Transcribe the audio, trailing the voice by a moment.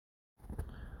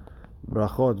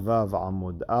Brachot Vav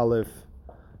Amud Aleph.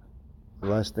 The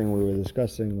last thing we were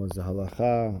discussing was the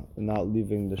halacha, not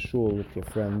leaving the shul with your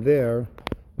friend there.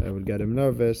 It would get him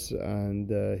nervous and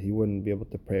he wouldn't be able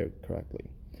to pray correctly.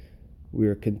 We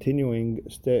are continuing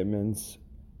statements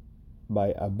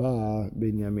by Abba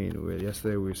Binyamin.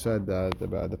 Yesterday we said that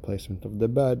about the placement of the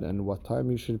bed and what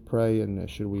time you should pray, and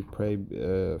should we pray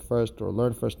first or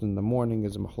learn first in the morning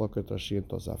is a machloket Rashi and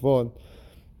Tosafot.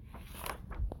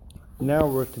 Now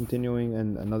we're continuing,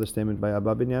 and another statement by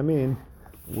Abba Binyamin.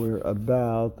 We're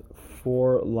about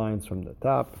 4 lines from the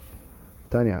top.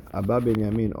 Tanya, Abba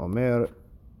Binyamin Omer,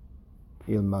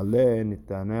 Ilmale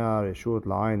Nitana Reshut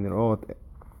La'ain Nirot.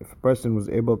 If a person was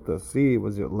able to see,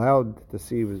 was allowed to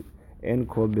see, En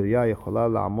Kol Birya Yechola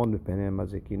La'amon B'Penei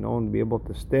Mazikin, no one be able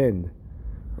to stand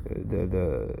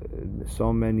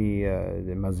so many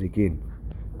the Mazikin,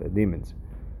 the demons.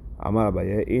 Amar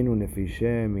Abaye, Inu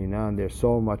Nefishe Minan, there's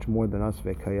so much more than us.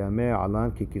 Vekayame Alan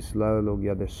Ki Kisla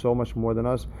Logya, there's so much more than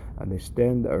us, and they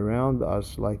stand around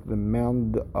us like the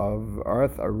mound of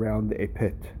earth around a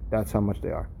pit. That's how much they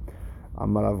are.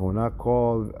 Amar Avuna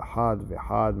Kol Had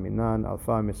Vehad Minan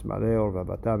Alfa Mismale or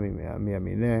Vabata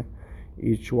Miyamine.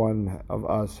 Each one of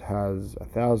us has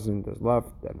 1,000 to his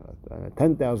left and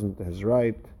 10,000 to his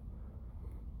right.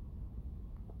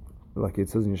 Like it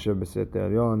says in Yeshev B'Set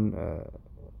Elyon,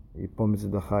 is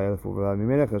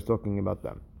talking about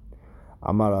them.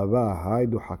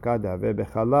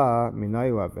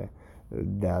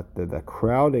 That the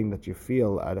crowding that you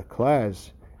feel at a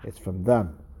class, it's from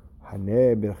them. When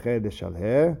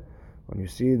you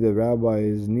see the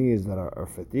rabbi's knees that are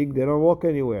fatigued, they don't walk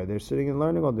anywhere. They're sitting and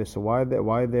learning all this. So why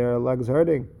their legs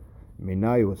hurting?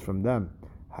 Minayu, it's from them.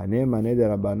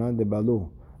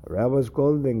 Rabbi's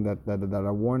clothing that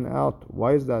are worn out.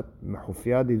 Why is that?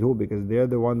 Because they're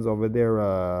the ones over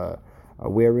there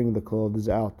wearing the clothes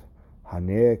out.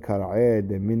 The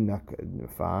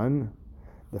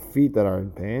feet that are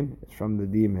in pain, it's from the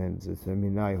demons. It's a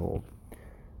minayhu.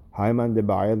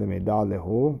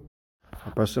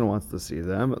 A person wants to see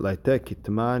them. I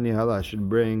should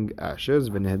bring ashes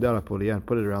and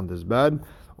put it around his bed.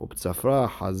 In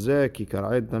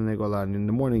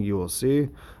the morning you will see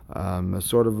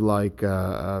sort of like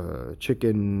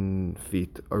chicken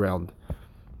feet around.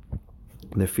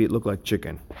 Their feet look like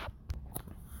chicken.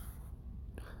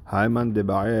 When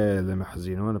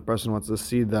a person wants to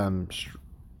see them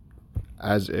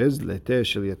as is, should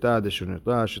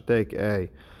take a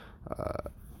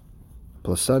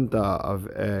placenta of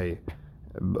the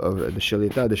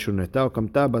shelita, the shuneta,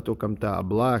 ukamta bat ukamta, a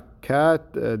black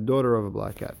cat, daughter of a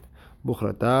black cat.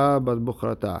 Bukhrata bat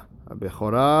bukhrata, a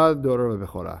bechora, daughter of a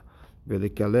bechora.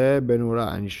 Velikale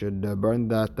benura, and you should burn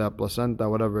that placenta,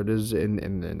 whatever it is,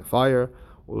 in the fire.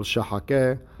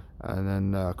 Ulshahake,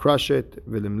 and then crush it.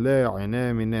 Vilimle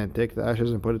ayne minen, take the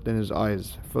ashes and put it in his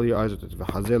eyes. Fill your eyes with it.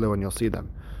 V'chazele, when you'll see them.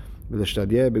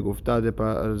 Vilshtadye begufta de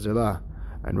parzela.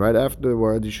 And right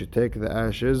afterwards, you should take the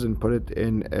ashes and put it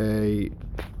in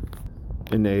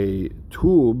a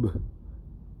tube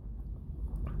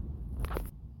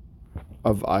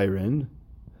of iron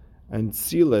and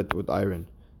seal it with iron.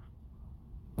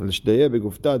 Put it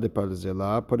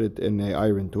in an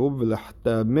iron tube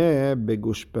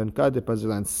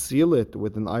and seal it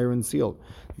with an iron seal.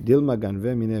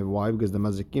 Why? Because the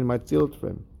mazikin might seal it for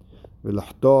him.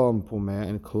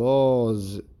 And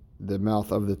close the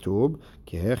mouth of the tube.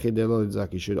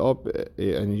 You should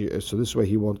open, so this way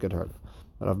he won't get hurt.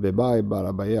 Rav Bebai bar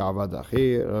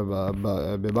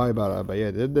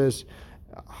Abaye did this.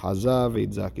 Hazav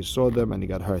Itzaki saw them and he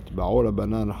got hurt. Ba'ora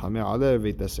banan Hameh Alev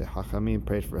Itase. Hachamim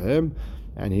prayed for him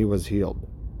and he was healed.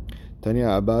 Tanya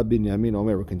Abba Binyamin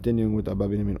Omer. We're continuing with Abba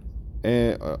Binyamin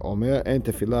Omer. En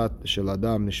tefilat shel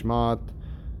adam nishmat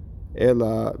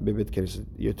ela bebet knesset.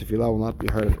 Your tefillah will not be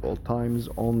heard at all times,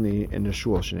 only in the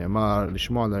shul. Shneimar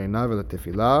lishma l'rina v'la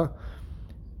tefillah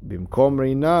bimkom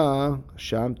rina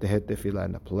sham tehet tefillah.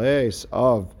 In the place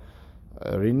of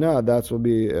rina, that's will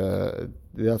there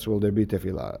be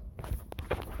tefillah.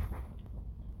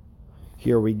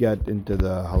 Here we get into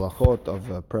the halachot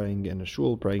of praying in a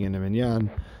shul, praying in a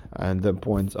minyan, and the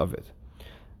points of it.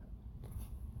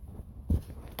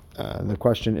 The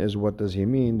question is, what does he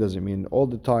mean? Does it mean all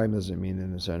the time? Does it mean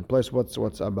in a certain place? What's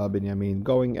Abba Binyamin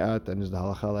going at? And is the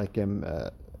halacha like him?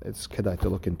 It's kedai to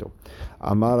look into.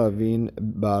 Amar Avin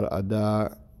bar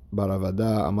Ada bar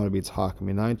Avada Amar Bitzhak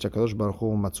Minayin Shakadosh Baruch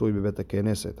Hu Matzui Bebet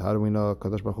HaKnesset. How do we know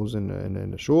Kadosh Baruch Hu's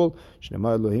in the shul?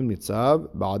 Shneimar Elohim Nitzav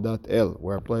Ba'adat El,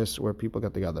 where a place where people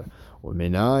get together.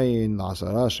 U'minayin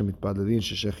La'asara Shemitpadalin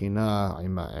Sheshechina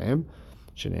Imahem.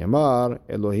 Shneimar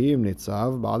Elohim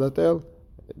Nitzav Ba'adat El.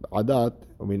 Adat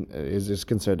I mean, is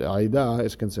considered Aida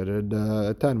is considered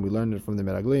 10. We learned it from the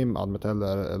Meraglim. Ad matel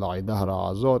Aida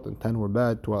hara'azot, and 10 were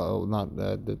bad. 12, not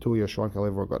the 2 Yeshua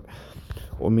Kalev were good.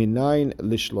 ומניין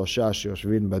לשלושה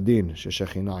שיושבים בדין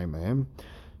ששכינה עמהם,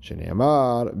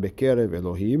 שנאמר בקרב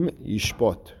אלוהים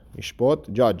ישפוט,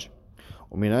 judge.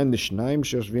 ומניין לשניים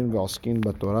שיושבים ועוסקים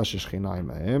בתורה ששכינה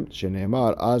עמהם,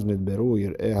 שנאמר אז נדברו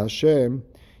יראי השם,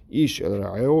 איש אל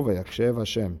רעהו ויקשב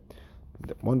השם.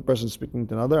 One person speaking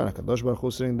to another, and HaKadosh Baruch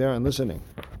Hu sitting there and listening.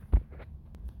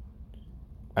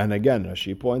 And again,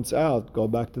 Rashi points out, go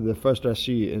back to the first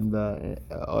Rashi in the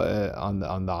on the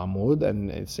Amud,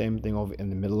 and same thing over in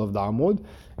the middle of the Amud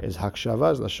is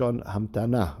Hakshava, Lashon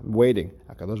Hamtana, waiting.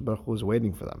 HaKadosh Baruch Hu is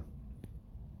waiting for them.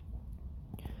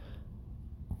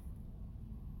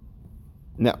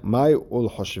 Now, Mai ul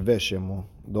Hoshve Shemu,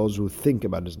 those who think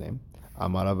about his name.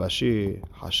 Amar Rashi,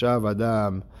 Hashav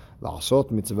Adam,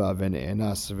 La'asot Mitzvah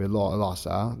Ve'ne'enas Ve'lo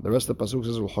La'asa. The rest of the pasuk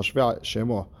says ul Hoshve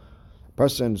Shemu.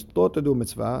 Person thought to do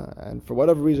mitzvah, and for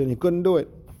whatever reason he couldn't do it.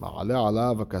 The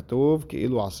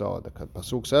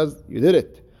pasuk says you did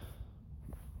it.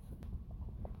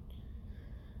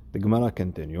 The Gemara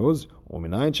continues.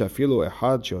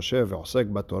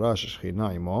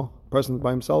 Person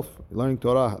by himself learning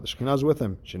Torah, the Shekhinah is with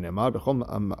him.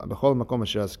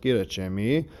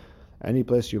 Any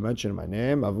place you mention my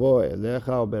name, I'll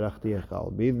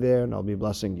be there and I'll be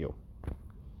blessing you.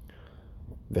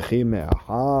 וכי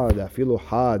מאחר אפילו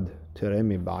חד תראה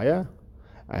מבעיה,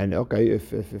 and okay,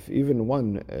 if even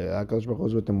one HaKadosh Baruch Hu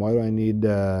is with him, why do I need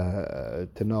to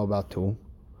know about two?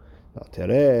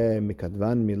 תראה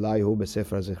מכתבן מילי הוא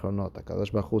בספר הזיכרונות.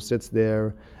 HaKadosh Baruch Hu sits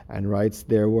there and writes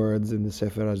their words in the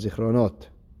ספר הזיכרונות.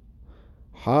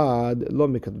 חד לא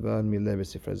מכתבן מילי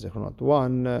בספר הזיכרונות.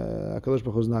 One, HaKadosh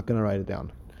Baruch Hu is not going to write it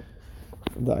down.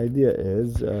 The idea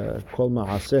is kol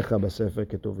ma'asecha b'sefer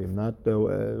ketuvim, not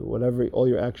whatever, all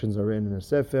your actions are written in a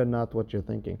sefer, not what you're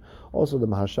thinking. Also, the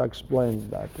Maharsha explains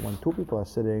that when two people are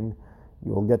sitting,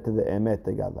 you will get to the emet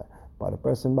together. But a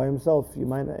person by himself, it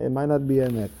might not be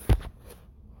emet.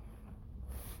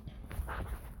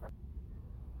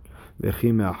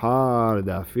 וכי מאחר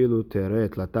דאפילו תראה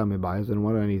תלתה מבעיה, then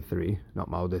what do I need 3? No,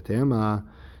 מעודתמה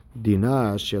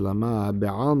דינה שלמה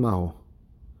בעלמהו.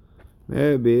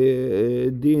 Maybe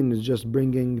Din is just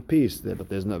bringing peace, but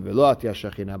there's no veloat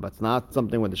Shekhinah, but it's not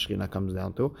something what the Shekhinah comes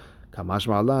down to. Kamash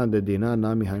ma'alan, the Dina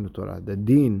nami hainu Torah. The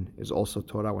Din is also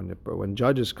Torah. When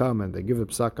judges come and they give the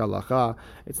Psak Halacha,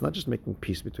 it's not just making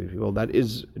peace between people. That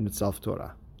is in itself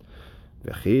Torah.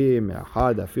 V'chi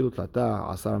me'achad afilu tlata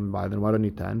asara m'ba'ad. Then what do you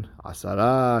need 10?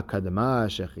 Asara kadma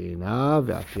Shekhinah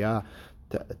ve'atiyah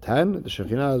 10. The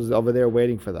Shekhinah is over there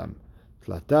waiting for them.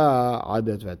 Tlata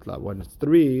adet ve'tla. When it's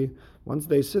 3. Once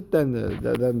they sit, then the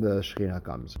Shekhinah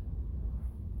comes.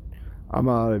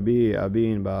 Amar Rabbi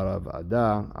Abin Barav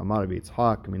Ada, Amar Rabbi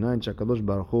Yitzhak, Minayin Shakadosh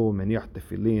Baruch Hu Meniach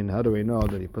Tefillin. How do we know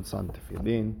that he puts on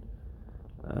Tefillin?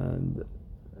 And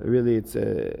really, it's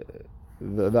the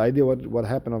idea. What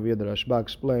happened over here, the Rashba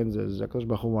explains, is Shakadosh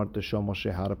Baruch Hu wanted to show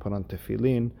Moshe how to put on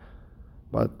Tefillin.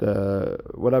 But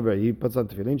whatever, he puts on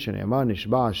Tefillin. Shene'emar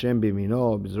Nishba Hashem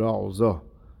b'mino b'zra'u zo.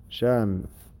 Hashem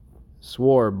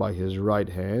swore by his right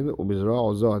hand,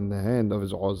 ubizra'u zo, in the hand of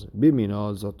his oz,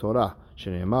 bimino zo Torah,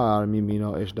 shene'emar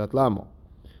mimino eshdat lamo.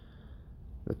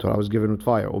 The Torah was given with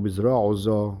fire. Ubizra'u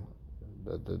zo,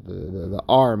 the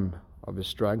arm of his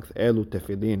strength, elu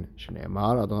tefillin,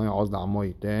 shene'emar Adonai oz la'amo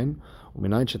yiten,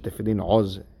 uminayin shetefillin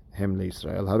oz hem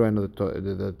leIsrael. How do I know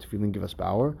the tefillin give us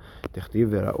power? Tichtiv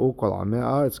vera'u kol amei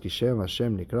haaretz ki shem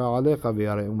Hashem nikra alecha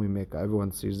v'yare'u mimeka.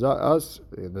 Everyone sees us,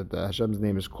 that Hashem's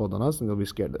name is called on us, and they'll be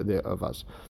scared of us.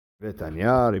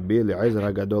 V'tanya Rabbi Eliezer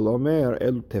HaGadol Omer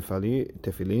elu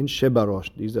tefillin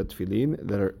shebarosh. These are tefillin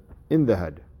that are in the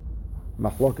head.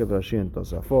 Machloket Rashi and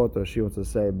Tosafot. Rashi wants to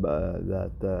say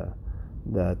that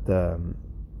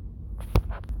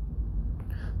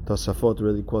Tosafot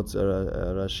really quotes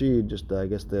Rashi. Just I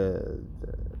guess the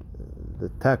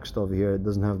text over here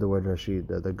doesn't have the word Rashi.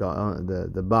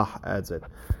 The Bach adds it.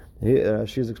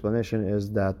 Rashi's explanation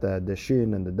is that the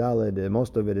Shin and the Dalet,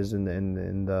 most of it is in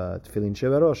the Tefillin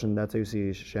Shevarosh, and that's how you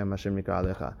see Shem Hashem Nikra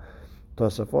Alecha.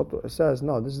 Tosafot says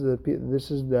no. This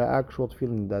is the actual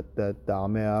tefillin that the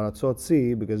Amei Aratzot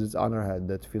see, because it's on our head.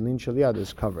 The Tefillin Shel Yad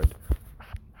is covered.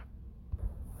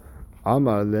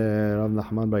 Amar le Rav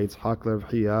Nachman bar Yitzhak le Rav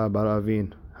Chiya bar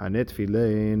Avin, Hanet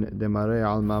Tefillin demarei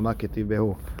al ma'ama ketiv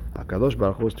behu. HaKadosh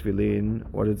Baruch Hu's tefillin,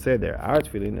 what did it say there? Our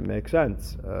tefillin, it makes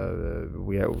sense.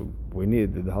 We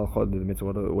need the halachot, the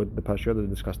mitzvah, with the parashiyot that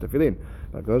discuss tefillin.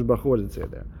 But HaKadosh Baruch Hu, what did it say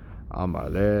there? Amar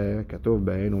le katuv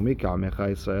be'en umi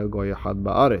ka'amecha Yisrael goy echad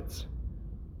ba'aretz.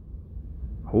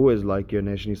 Who is like your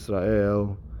nation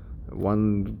Israel?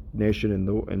 one nation in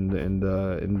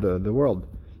the world.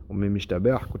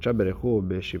 ומשתבח קודשא ברוך הוא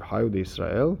בשבחיו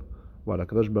דישראל. What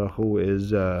HaKadosh Baruch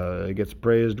Hu gets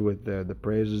praised with the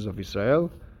praises of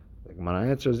Israel. The Gemara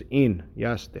answers, in.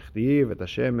 Yes, תכתיב את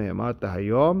השם האמרת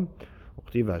היום,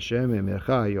 וכתיב השם האמרך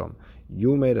היום.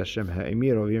 You made Hashem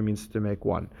ha'emir over here means to make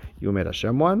one. You made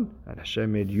Hashem one, and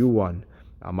Hashem made you one.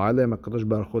 אמר להם הקדוש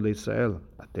ברוך הוא לישראל,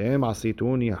 אתם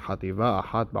עשיתוני חטיבה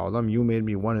אחת בעולם, you made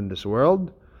me one in this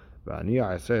world, ואני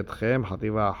אעשה אתכם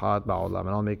חטיבה אחת בעולם,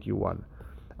 and I'll make you one.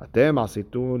 אתם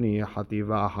עשיתוני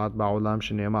חטיבה אחת בעולם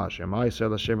שנאמר, שמע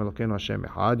ישראל השם אלוקינו השם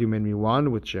אחד, you made me one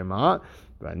with שמע,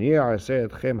 ואני אעשה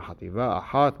אתכם חטיבה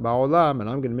אחת בעולם, and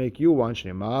I'm going to make you one,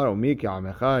 שנאמר, ומי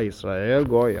כעמך ישראל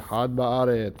גוי אחד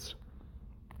בארץ.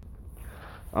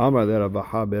 אמר לרב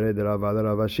אחא ברי דרבא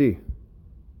לרב אשי,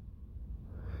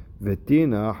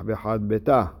 ותינח בחד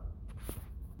ביתה.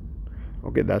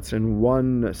 Okay, that's in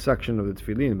one section of the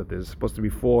tefillin, but there's supposed to be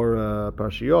 4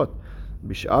 parshiyot.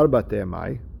 Bishar batei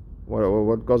mai.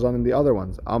 What goes on in the other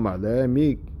ones? Amar le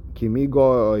mi ki mi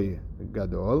goy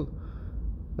gadol.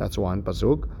 That's one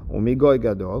pasuk. Umi goy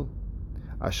gadol.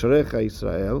 Ashrecha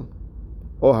Yisrael.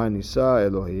 O hanisa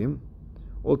Elohim.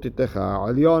 Ultitecha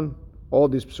alyon. All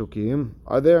these psukim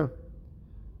are there.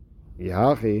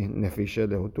 Yachi nefisha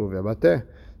lehutu vebateh.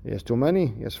 Yes, too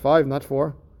many. Yes, 5, not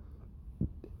 4.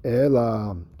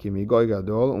 Ela ki mi goy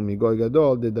gadol umi goy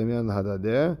gadol dedamian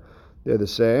lahadadeh. They're the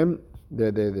same.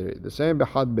 They're the same.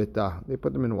 Behad betah. They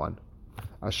put them in one.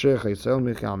 Ashrecha Yisrael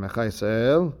michi amecha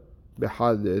Yisrael.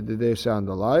 Behad. They sound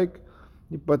alike.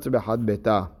 He puts behad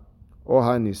betah.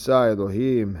 Oha nisa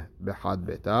Elohim behad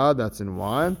betah. That's in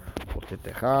one.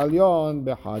 Utitecha alyon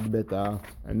behad betah.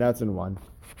 And that's in one.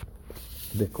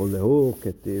 Bekolehu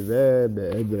ketiveh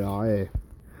be'edra'eh.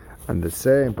 And the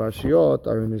same parshiyot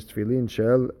are in his tefillin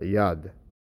shel yad.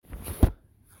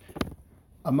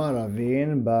 Amar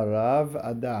Ravin barav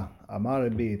ada. Amar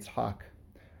Rabbi Yitzchak.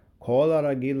 Kol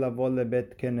haragil lavo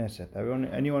lebet knesset.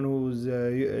 Anyone who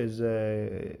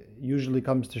usually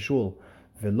comes to shul.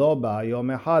 V'lo ba yom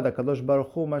echad HaKadosh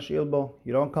Baruch Hu mash'il bo.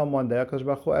 You don't come one day. HaKadosh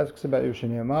Baruch Hu asks about you.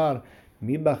 Shneimar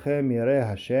mi bachem yireh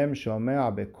Hashem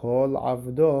shomea bekol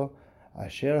avdo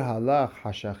asher halach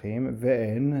hashachim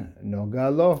ve'en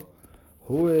noga lo.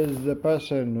 Who is the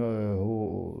person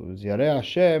who's Yareh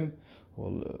Hashem,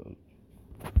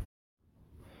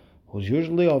 who's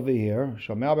usually over here,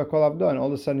 Shomea B'Kol Avdo, and all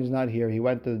of a sudden he's not here, he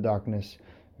went to the darkness,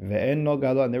 Ve'en no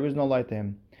galo, and there is no light to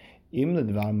him. Im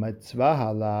ledvar mitzvah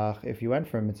halach, if he went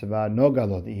for a mitzvah, no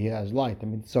galo, he has light, I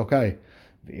mean it's okay.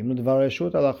 Ve'im ledvar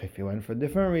reshut halach, if he went for a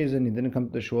different reason, he didn't come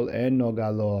to the shul, en no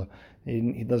galo,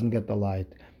 he doesn't get the light.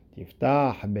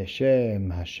 Tiftach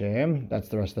b'shem Hashem, that's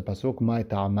the rest of the pasuk, my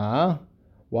ta'ama.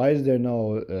 Why is there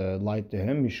no light to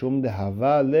him? Mishum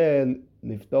dehava le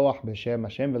liftoach b'shem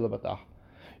Hashem v'lo batach.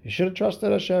 You should have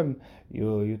trusted Hashem.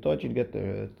 You thought you'd get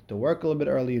to work a little bit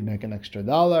early, you'd make an extra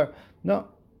 $1. No.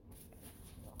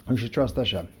 You should trust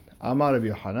Hashem. Amar Rabbi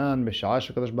Yochanan b'sha'ah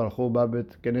shekadosh baruch hu ba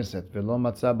bet knesset v'lo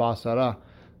matza ba'asara.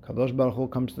 Kadosh baruch hu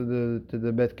comes to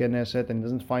the bet knesset and he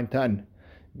doesn't find 10.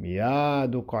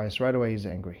 Miyad u'ka'is. Right away he's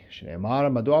angry. Shneimar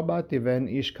madu'a ba'ati v'en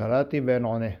ish karati v'en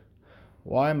oneh.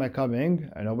 Why am I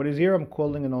coming? And nobody's here. I'm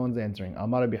calling and no one's answering.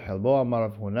 Amar Rabbi Chelbo, Amar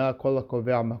Rav Huna, Kol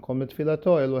HaKovea Makom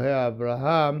Letfilato, Elohei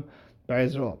Avraham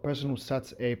Be'ezro. A person who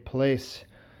sets a place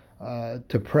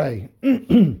to pray,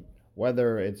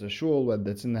 whether it's a shul, whether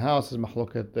it's in the house, is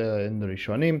machloket in the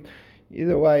Rishonim.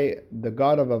 Either way, the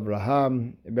God of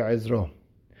Avraham Be'ezro.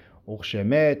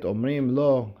 Uchshemet Omrim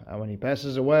Lo. And when he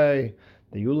passes away,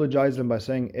 they eulogize him by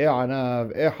saying,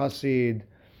 Anav, Hasid.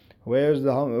 Where's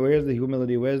the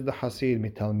humility? Where's the hasid?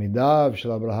 Mitalmidav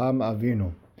shel Abraham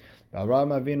Avinu. Abraham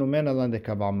Avinu men alan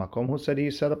dekava makom. Who said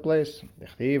he set a place?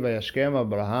 Dechtiv vayashkem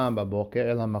Abraham baboker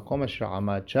el hamakom asher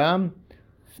amad sham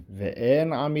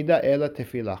ve'en amida ela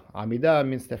tefillah. Amida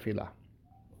means tefillah.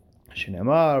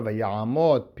 Shneimar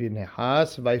vayamot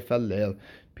Pinehas vayfalel.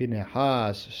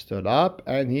 Pinehas stood up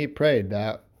and he prayed.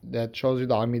 That shows you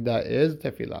the amida is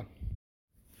tefillah.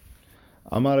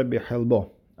 Amar Rabbi Chelbo.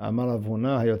 Amar Rav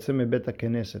Huna hayotzeh mebet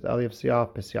haKnesset alif si'ah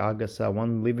pesi'ah gasa.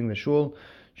 One leaving the shul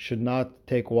should not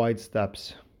take wide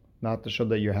steps, not to show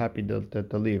that you're happy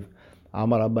to leave.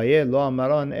 Amar Abaye lo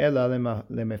amaron ela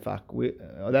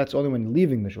lemefak. That's only when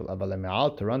leaving the shul. Aval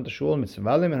leme'al, to run to shul, mitzvah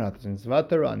lemenat, it's mitzvah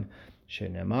to run.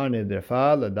 Shenemar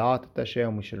nedrefa l'da'at et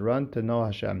Hashem. We should run to know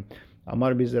Hashem.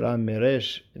 Amar Bizera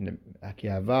Meresh ki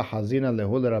hava hazina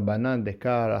lehu l'rabanan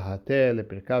dekar hate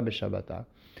lepirka b'shabbatah.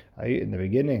 In the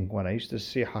beginning, when I used to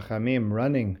see Hachamim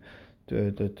running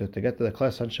to get to the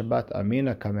class on Shabbat,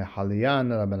 Amina kamehaliyan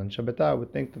Rabbanan Shabbat, I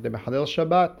would think that they mehalil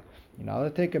Shabbat. They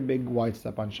take a big wide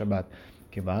step on Shabbat.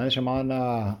 כיוון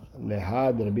שמענה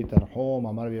להד רבי תנחום,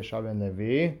 אמר רבי יהושע בן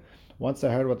לוי. Once I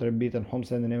heard what Rabbi Tanchum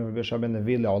said in the name of Rabbi Yeshua ben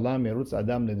Levi, לעולם ירוץ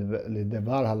אדם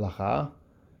לדבר הלכה.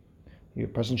 A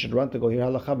person should run to go hear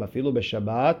halacha, ואפילו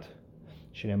בשבת,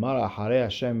 שנאמר אחרי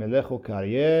השם מלכו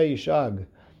כאריה ישאג.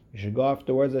 You should go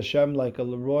afterwards Hashem like a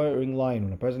roaring lion.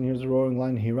 When a person hears a roaring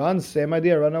lion, he runs. Same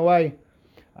idea, run away.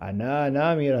 I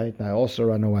also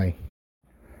run away.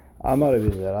 Amar Rabbi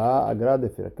Zera, Agra de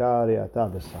Firka Riata,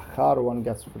 the Sachar one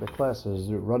gets for the class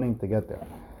is running to get there.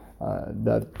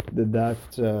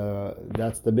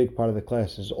 That's the big part of the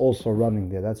class, is also running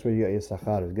there. That's where you get your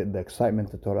Sachar, get the excitement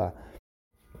to Torah.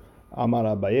 Amar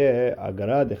Abaye,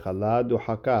 Agra de Chalad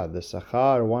Haka, the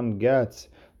Sachar one gets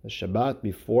the Shabbat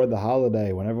before the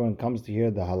holiday, when everyone comes to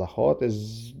hear the halachot,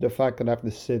 is the fact that I have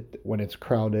to sit when it's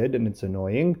crowded and it's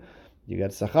annoying. You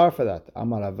get Sachar for that.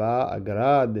 Amar Ava,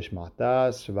 Agra de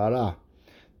Shmata Svara.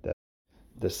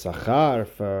 The Sachar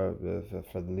for the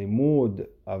limud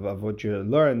of what you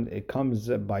learned, it comes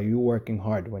by you working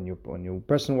hard. When you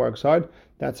person works hard,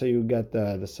 that's how you get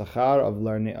the Sachar of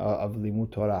learning of limud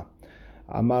Torah.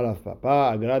 Amar Rav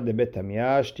Papa, Agra de Bet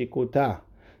Amiyash Tikuta.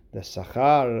 The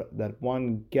Sachar that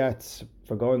one gets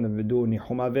for going to do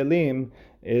Nihum Avelim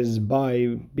is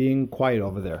by being quiet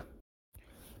over there.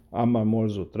 Amar Mor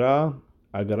Zutra,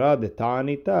 Agra de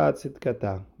Ta'anita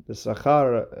Tzidkata. The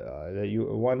Sachar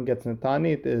one gets in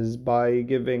Ta'anit is by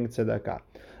giving Tzedakah.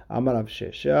 Amar Rav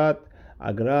Sheshat,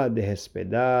 Agra de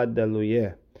Hespeda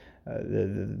Daluye.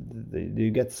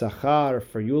 You get Sachar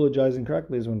for eulogizing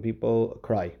correctly is when people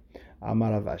cry.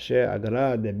 Amar Rav Ashe,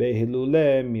 Agra de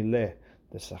Behilule Mileh.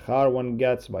 The Sachar one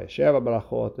gets by Sheva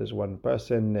Barachot is when a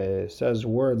person says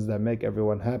words that make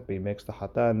everyone happy, makes the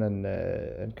Hatan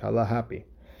and Kala happy.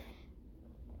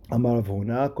 Amar Rav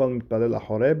Huna, Kol mitpalel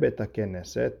achorei bet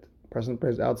haKnesset. Person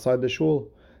prays outside the shul.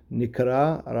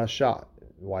 Nikra Rasha.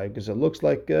 Why? Because it looks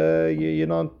like you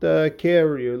don't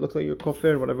care. You look like you're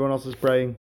kofir when everyone else is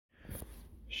praying.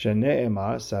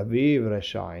 Shene'emar Saviv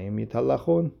Reshaim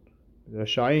Yitalachun.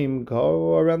 Reshaim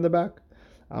go around the back.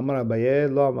 Amar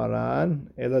Abaye lo amaran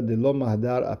ela de lo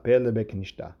mahdar apel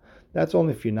beknishta. That's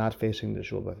only if you're not facing the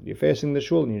shul. But if you're facing the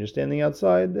shul and you're just standing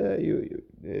outside,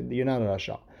 you're not a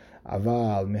rasha.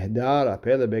 Aval mehdar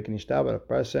apel beknishta, but a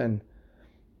person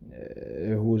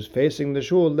who's facing the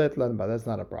shul, that's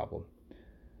not a problem.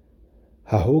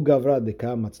 Hahu gavra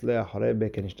deka matzle achorei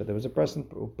beknishta. There was a person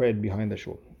who prayed behind the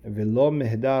shul. Velo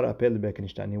mehdar apel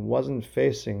beknishta, and he wasn't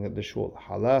facing the shul.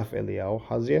 Halaf Eliyahu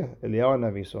Hazia. Eliyahu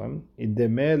Navi saw him.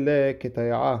 Ideme le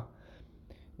ketayah.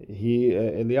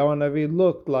 Eliyahu Navi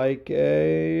looked like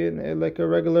a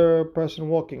regular person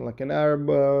walking, like an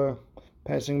Arab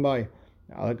passing by.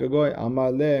 Like a goy.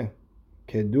 Amar le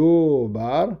kedu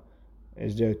bar.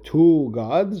 Is there two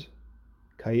gods?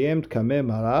 Kayem kameh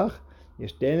marach. You're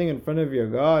standing in front of your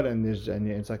God, and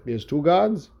it's like there's two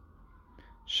gods.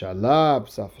 Shalab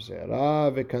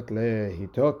safsera vekatle. He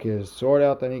took his sword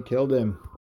out and he killed him.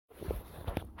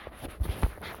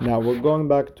 Now we're going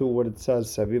back to what it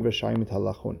says. Saviv Reshaim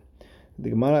Yitalachun. The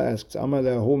Gemara asks, Amar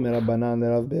lehu merabanan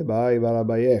lerav bebai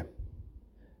barabaye.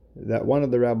 That one of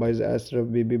the rabbis asked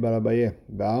Rav Bibi barabaye.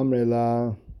 Ba'amre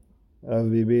la Rav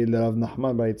Bibi lerav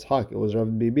Nachman bar Yitzhak. It was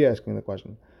Rav Bibi asking the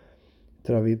question.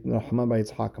 What does that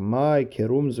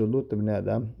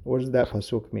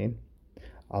pasuk mean?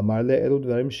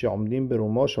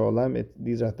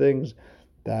 These are things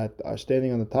that are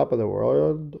standing on the top of the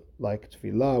world, like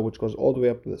tefillah, which goes all the way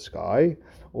up to the sky.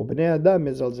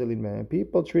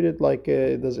 People treat it like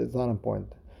it's not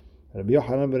important. They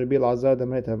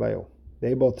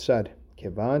both said,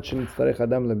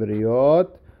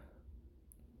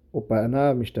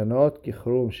 ופניו משתנות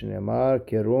ככרום, שנאמר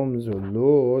כרום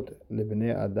זולות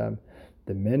לבני אדם.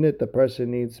 The minute the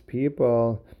person needs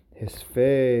people, his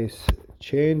face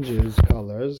changes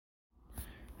colors,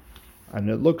 and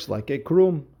it looks like a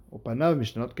כרום. ופניו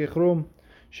משתנות ככרום,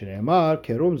 שנאמר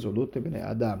כרום זולות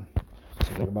לבני אדם.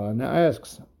 So the Gemara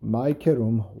asks, my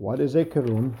כרום, what is a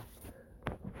כרום?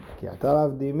 כי אתה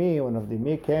רב דימי, when Rav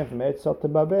Dimi came from Eretz Yisrael to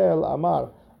Babel, אמר,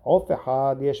 עוף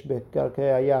אחד יש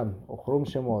בקרקעי הים, וכרום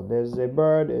שמו. There's a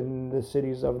bird in the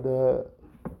cities of the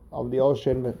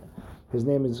ocean. His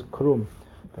name is Krum.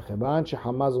 וכיוון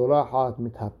שחמה זורחת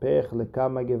מתהפך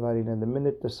לכמה גברים. And the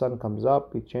minute the sun comes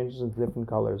up, it changes into different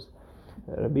colors.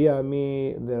 רבי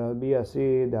עמי ורבי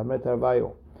עשי דאמרת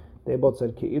רביו. They both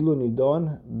said, כאילו נידון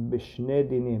בשני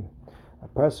דינים. A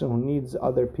person who needs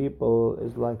other people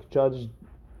is like judged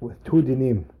with two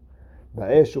dinim.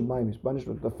 Ba'esh u'mayim is punished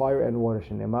with the fire and water.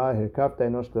 Shneimar hirkavta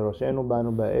enosh l'roshenu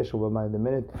banu ba'esh u'mayim. The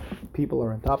minute people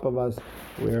are on top of us,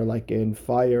 we are like in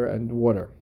fire and water.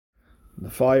 The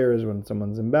fire is when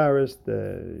someone's embarrassed,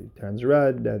 he turns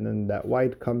red, and then that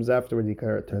white comes afterward, he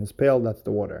turns pale, that's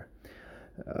the water.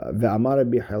 ואמר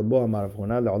רבי חלבו אמר רב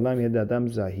הונא לעולם ידע אדם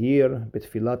זהיר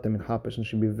בתפילת המנחה. Person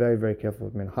should be very, very careful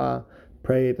with mincha.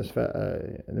 Pray it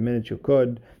the minute you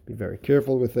could. Be very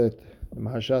careful with it. The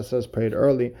Mahasha says pray it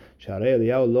early. שהרי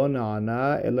אליהו לא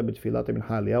נענה אלא בתפילת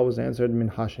המנחה. אליהו was answered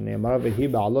מנחה שנאמר ויהי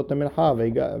בעלות המנחה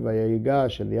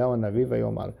ויגש אליהו הנביא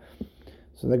ויאמר.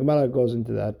 So the Gemara goes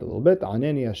into that a little bit.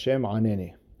 ענני השם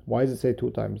ענני. Why does it say 2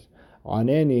 times?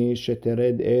 ענני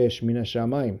שתרד אש מן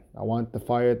השמיים. I want the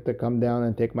fire to come down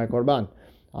and take my korban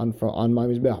on my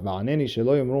mizbeach. וענני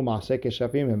שלא יאמרו מעשה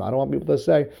כשפים הם. I don't want people to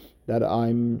say that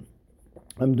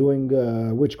I'm doing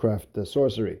witchcraft,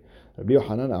 sorcery. רבי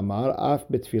יוחנן אמר אף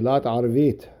בתפילת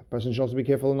ערבית. A person should also be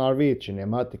careful in ערבית.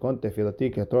 שנאמר תיקון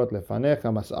תפילתי כתרות לפניך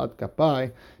משאת כפיי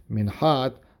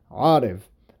מנחת ערב.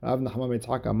 רב נחמן בן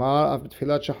יצחק אמר אף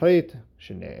בתפילת שחרית.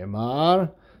 שנאמר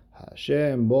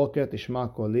השם בוקר תשמע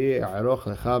קולי אערוך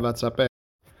לך ואצפה.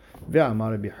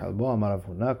 ואמר רבי חלבו אמר רב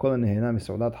הונא כל הנהנה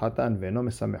מסעודת חתן ואינו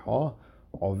משמחו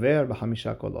עובר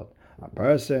ב5 קולות. A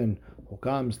person who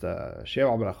comes to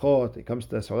שבע ברכות, he comes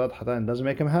to סעודת חתן and doesn't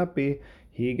make him happy,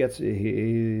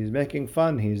 he's making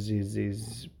fun, he's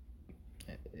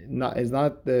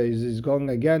going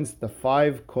against the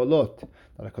 5 קולות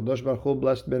that HaKadosh Baruch Hu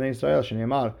blessed בני ישראל,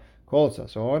 שנאמר כל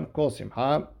ששון, כל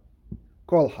שמחה,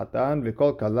 כל חתן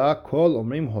וכל כלה, כל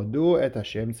אומרים הודו את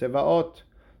השם צבאות.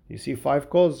 You see 5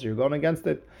 calls, you're going against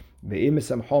it. ואם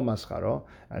משמחו מסחרו,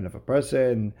 and if a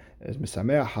person is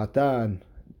משמח חתן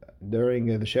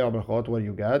during the שבע ברכות, what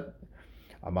you get?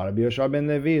 אמר רבי יהושע בן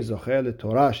לוי, זוכה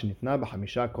לתורה שניתנה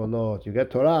ב5 קולות. You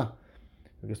get Torah.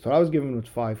 Because Torah was given with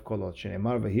 5 קולות.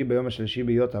 שנאמר, והיא ביום השלישי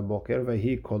בהיות הבוקר,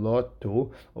 והיא קולות 2,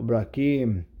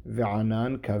 וברקים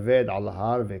וענן כבד על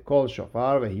ההר, וקול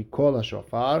שופר, והיא קול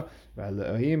השופר,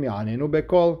 ואלוהים יעננו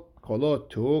בקול.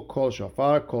 קולות 2,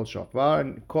 קול שופר,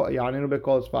 יעננו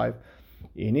בקול 5.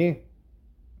 הנה,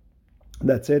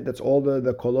 that's it, that's all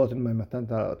the קולות in מתן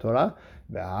תורה.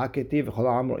 והכתיב וכל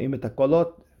העם רואים את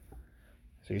הקולות.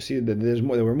 So you see that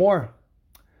there were more.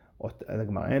 The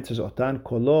Gemara answers, אותן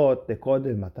קולות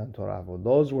דקודם מתן תורה. Well,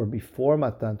 those were before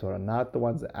מתן תורה, not the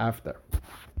ones after.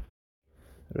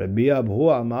 רבי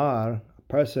אבהו אמר,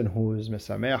 a person who is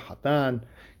משמח חתן,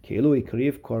 כאילו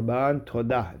הקריב קורבן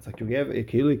תודה. It's like you gave,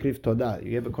 כאילו הקריב תודה.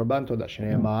 You gave a קורבן תודה.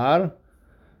 שנאמר,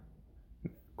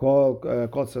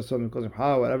 כל ששון וכל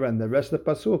שמחה, whatever, and the rest of the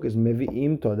pasuk is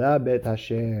מביאים תודה בית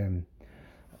השם.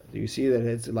 You see that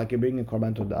it's like you're bringing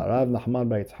korban to Rav Nachman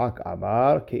bar Yitzchak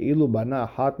Amar כאילו בנה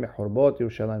אחת מחורבות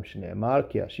ירושלים שנאמר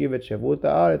כי אשיב את שבות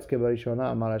הארץ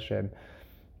כבראשונה אמר השם.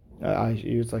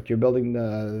 It's like you're building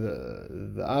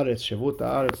the הארץ, שבות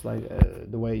הארץ, like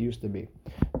the way it used to be.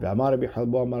 ואמר רבי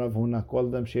חלבו אמר רב הונא כל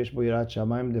אדם שיש בו יראת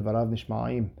שמיים דבריו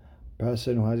נשמעים.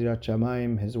 Person who has יראת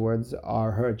שמיים, his words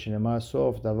are heard. שנאמר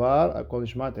סוף דבר הכל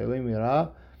נשמע אלוהים ירא.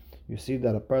 You see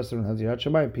that a person who has Yirat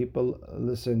Shamayim, people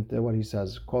listen to what he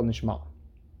says. Kol nishma.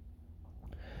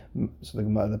 So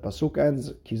the pasuk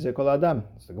ends, Ki ze kol adam.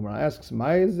 So the Gemara asks,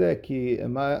 Mai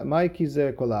ki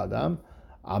ze kol adam?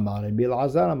 Amar Rabbi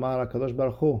Elazar, Amar HaKadosh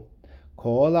Baruch Hu.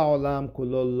 Kol ha'olam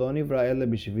kulo lo nivra ele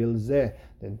b'shvil ze.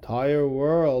 The entire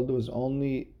world was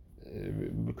only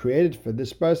created for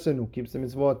this person who keeps the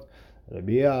mitzvot.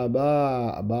 Rabbi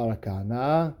Abba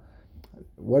Rakana.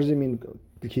 What does it mean?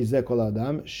 This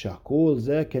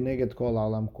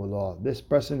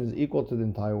person is equal to the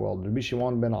entire world. Rabbi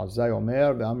Shimon ben Azai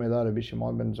Omer, ve'amela Rabbi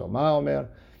Shimon ben Zoma Omer,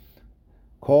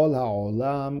 Kol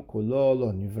ha'olam kulo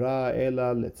lo nivra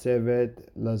ela letzevet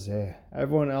lazeh.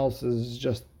 Everyone else is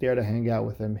just there to hang out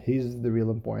with him. He's the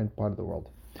real important part of the world.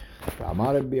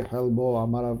 Amar Rabbi Chelbo,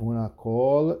 Amar Rav Huna,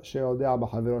 Kol she'odea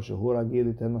b'chavero shehu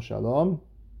ragil iten lo shalom,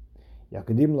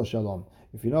 yakdim lo shalom.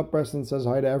 If you know a person says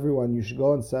hi to everyone, you should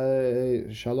go and say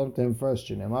shalom to him first.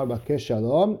 Shneimar bakesh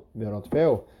shalom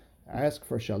v'rotfeu. Ask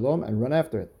for shalom and run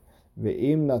after it.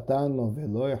 Ve'im natan lo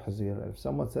ve'lo yachzir. If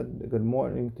someone said good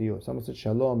morning to you, if someone said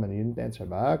shalom and you didn't answer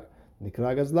back,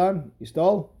 nikra gazlan, you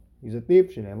stole. He's a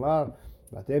thief. Shneimar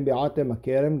v'atem bi'atem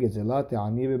akerem gezelat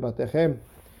ani bebatechem.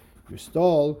 You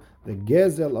stole the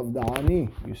gezel of the ani.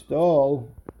 You stole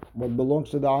what belongs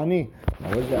to the ani.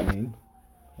 Now what does that mean?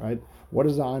 Right? What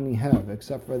does the ani have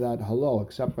except for that hello,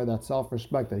 except for that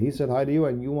self-respect that he said hi to you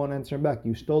and you won't answer back?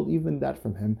 You stole even that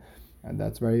from him, and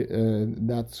that's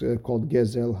called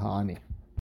gezel ha'ani.